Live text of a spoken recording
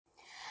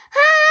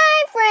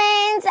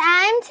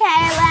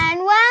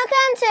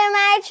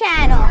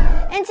channel.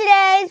 In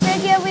today's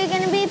video, we're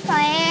going to be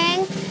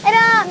playing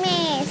Adopt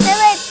Me. So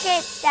let's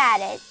get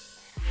started.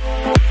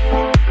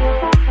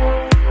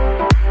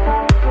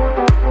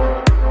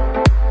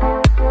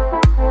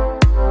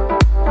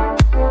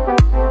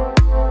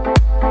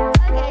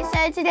 Okay,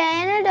 so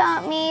today in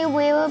Adopt Me,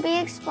 we will be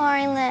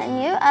exploring the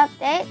new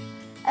update.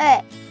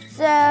 Okay,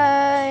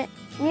 so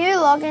new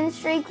login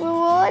streak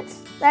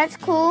rewards. That's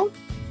cool.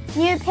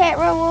 New pet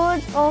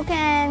rewards, Orca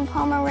and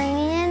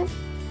Pomeranian.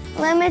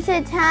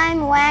 Limited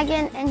time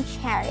wagon and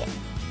chariot.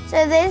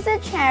 So there's a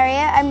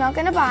chariot. I'm not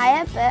going to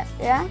buy it, but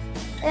yeah,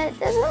 it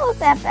doesn't look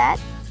that bad.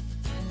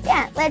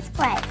 Yeah, let's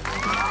play.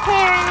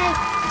 Parent.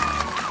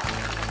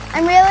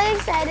 I'm really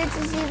excited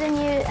to see the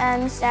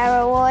new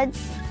star rewards.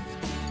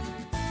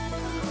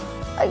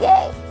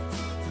 Okay.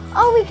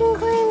 Oh, we can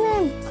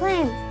claim them.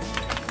 Claim.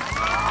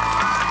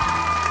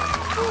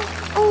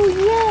 Oh,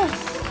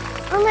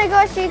 yes. Oh my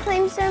gosh, we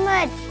claimed so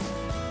much.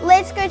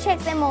 Let's go check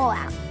them all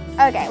out.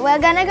 Okay, we're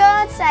gonna go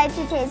outside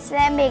to test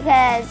them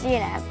because, you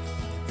know.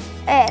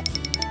 Okay.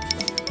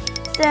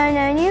 So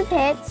no new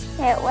pets,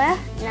 petwear,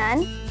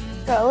 none.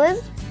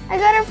 Strollers. I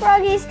got a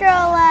froggy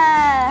stroller.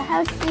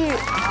 How cute.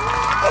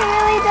 It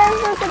really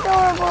does look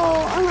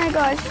adorable. Oh my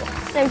gosh,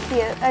 so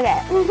cute. Okay.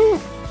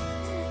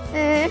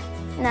 Food,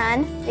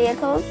 none.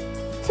 Vehicles,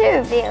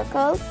 2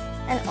 vehicles.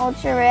 An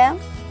ultra rare.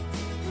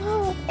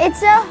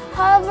 It's a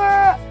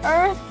hover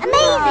earth.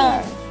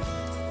 Amazing.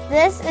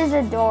 This is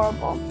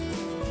adorable.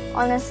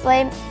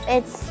 Honestly,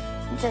 it's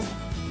just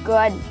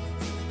good.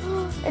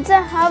 It's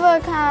a hover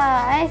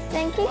car. I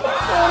think you can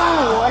float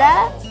on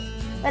water,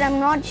 but I'm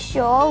not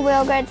sure.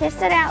 We'll go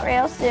test it out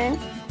real soon.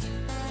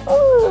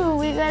 Ooh,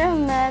 we got a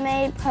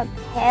mermaid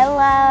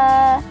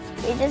propeller.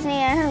 We just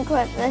need to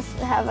equip this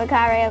hover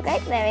car real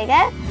quick. There we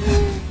go.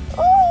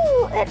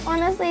 Ooh, it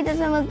honestly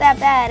doesn't look that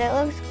bad. It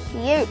looks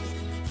cute.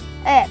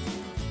 Okay,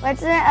 what's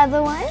the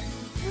other one?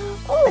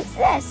 Oh, it's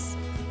this.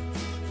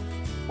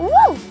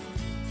 Woo!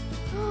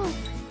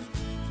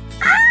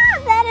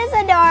 That is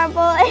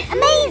adorable.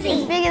 Amazing.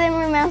 It's bigger than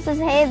my mouse's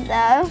head,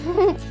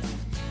 though.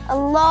 A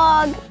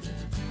log.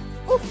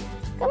 Ooh,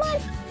 come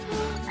on.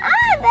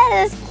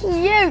 That is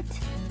cute.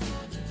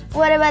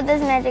 What about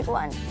this magic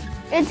one?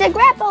 It's a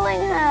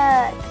grappling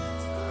hook.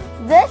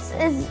 This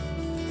is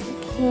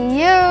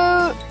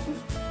cute.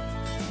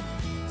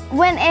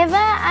 Whenever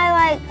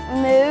I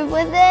move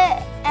with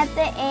it, at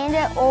the end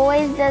it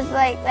always does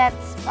that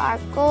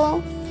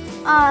sparkle.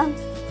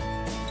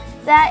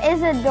 That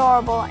is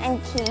adorable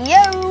and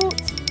cute.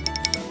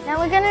 Now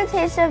we're gonna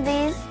test if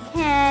these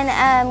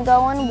can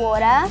go on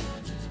water.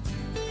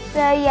 So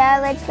yeah,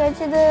 let's go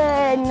to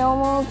the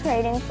normal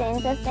trading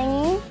center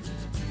thingy.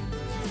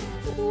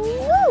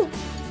 Woo!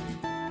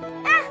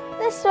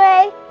 This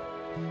way.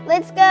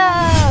 Let's go.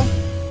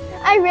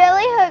 I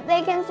really hope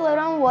they can float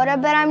on water,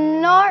 but I'm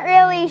not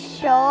really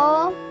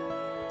sure.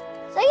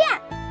 So yeah,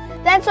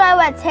 that's why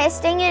we're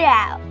testing it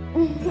out.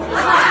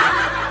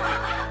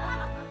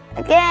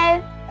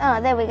 Okay. Oh,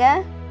 there we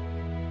go.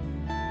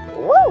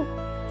 Woo!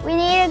 We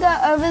need to go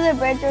over the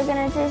bridge. We're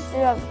gonna test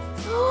it up.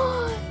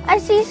 I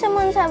see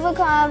someone's hover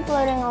car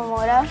floating on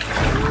water.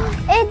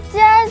 It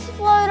does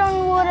float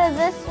on water.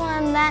 This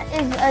one, that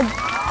is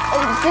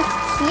just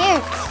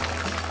cute.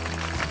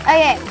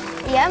 Okay,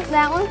 yep,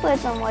 that one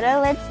floats on water.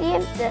 Let's see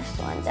if this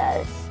one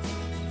does.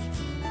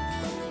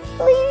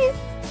 Please.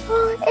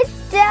 It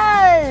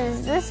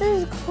does. This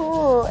is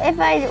cool. If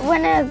I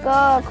want to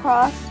go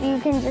across, you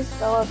can just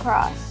go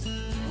across.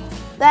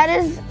 That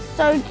is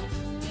so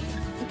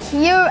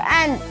cute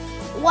and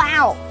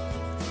wow.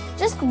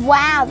 Just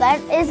wow, that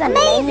is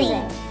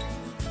amazing.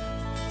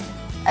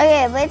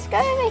 Okay, let's go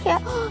over here.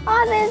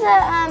 Oh, there's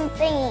a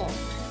thingy.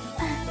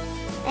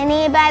 I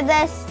need to buy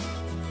this.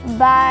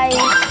 Buy.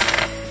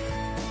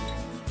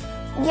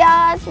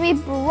 Yes, we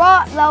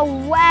brought the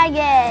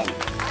wagon.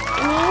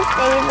 Me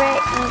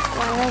favorite each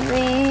one of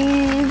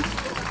these.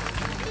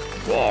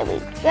 There we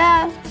go.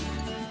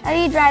 How do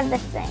you drive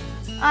this thing?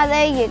 Oh,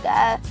 there you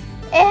go.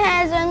 It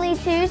has only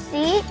 2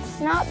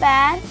 seats, not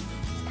bad.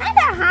 It's kind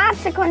of hard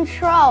to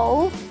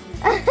control.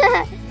 It's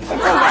a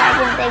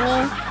wagon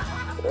thingy.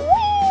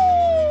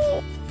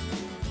 Whee!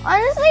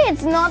 Honestly,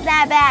 it's not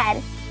that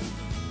bad.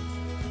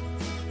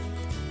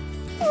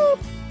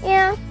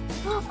 Yeah.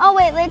 Oh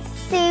wait, let's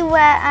see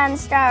what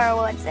star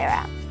rewards there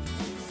are.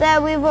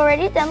 So we've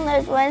already done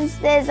those ones.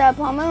 There's a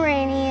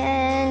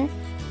Pomeranian,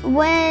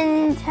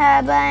 wind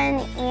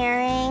turbine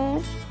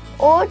earrings,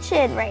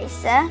 orchard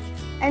racer,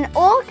 an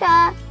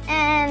orca,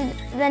 and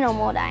the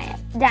normal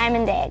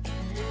diamond egg.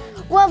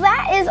 Well,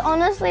 that is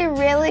honestly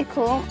really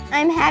cool.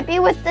 I'm happy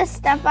with the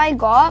stuff I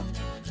got.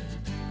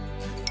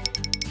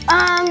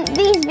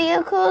 These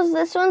vehicles,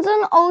 this one's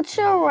an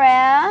ultra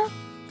rare.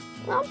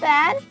 Not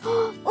bad.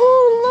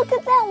 Ooh, look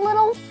at that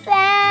little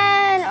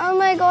fan. Oh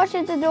my gosh,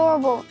 it's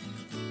adorable.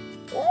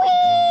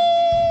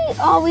 Whee!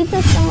 Oh, we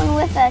took someone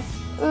with us.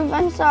 Ooh,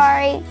 I'm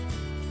sorry.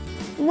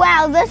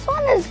 Wow, this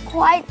one is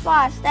quite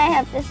fast, I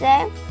have to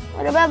say.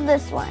 What about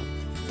this one?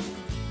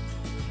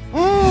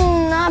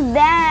 Not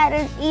bad.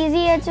 It's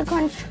easier to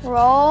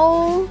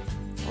control.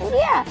 And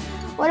yeah,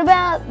 What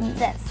about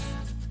this?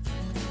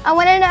 I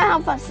want to know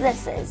how fast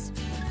this is.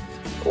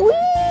 Whee!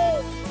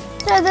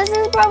 So this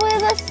is probably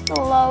the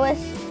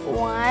slowest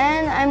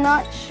one. I'm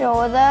not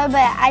sure though,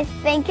 but I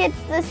think it's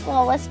the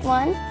slowest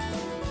one.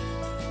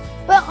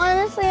 But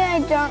honestly, I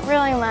don't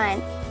really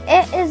mind.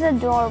 It is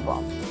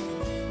adorable.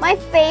 My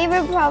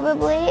favorite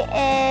probably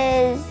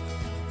is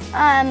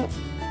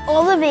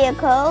all the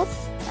vehicles.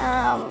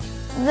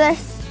 The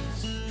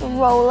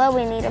stroller,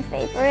 we need a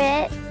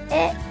favorite.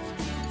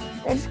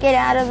 Let's get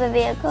out of the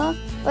vehicle.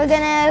 We're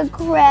gonna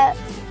grab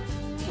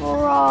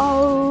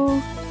frog.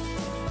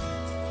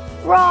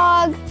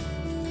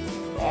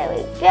 There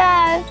we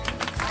go.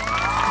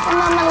 Come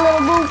on, my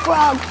little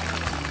bullfrog.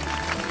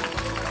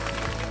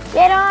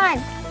 Get on.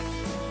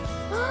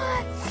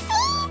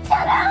 See,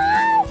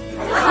 ta-da!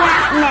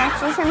 That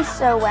matches him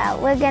so well.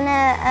 We're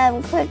gonna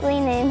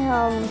quickly name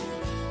him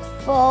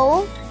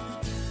Bull.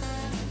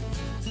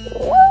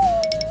 Woo!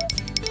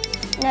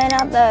 No,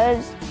 not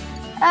those.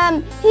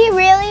 He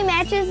really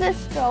matches the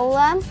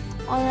stroller,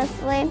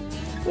 honestly.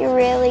 He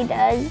really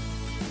does.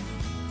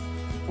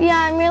 Yeah,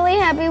 I'm really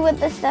happy with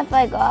the stuff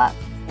I got.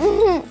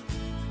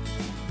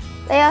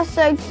 They are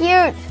so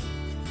cute.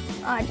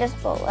 Oh,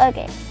 just Bull.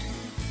 Okay.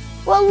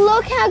 Well,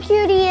 look how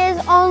cute he is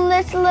on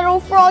this little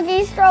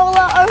froggy stroller.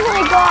 Oh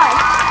my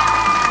gosh.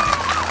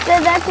 So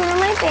that's one of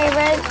my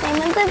favorites. Same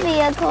with the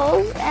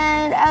vehicles.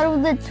 And out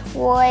of the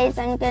toys,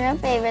 I'm gonna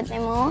favorite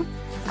them all.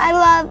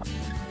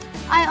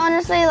 I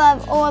honestly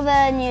love all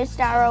the new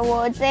Star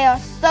Awards. They are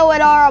so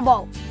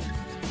adorable.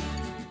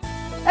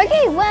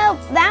 Okay, well,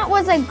 that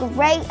was a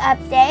great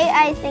update.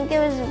 I think it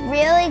was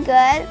really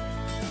good.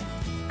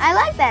 I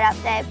like that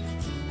update.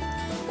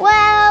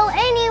 Well,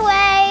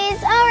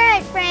 anyways,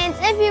 alright friends,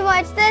 if you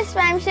watched this,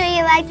 I'm sure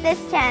you like this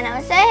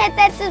channel. So hit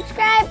that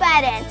subscribe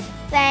button.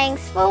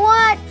 Thanks for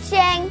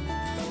watching.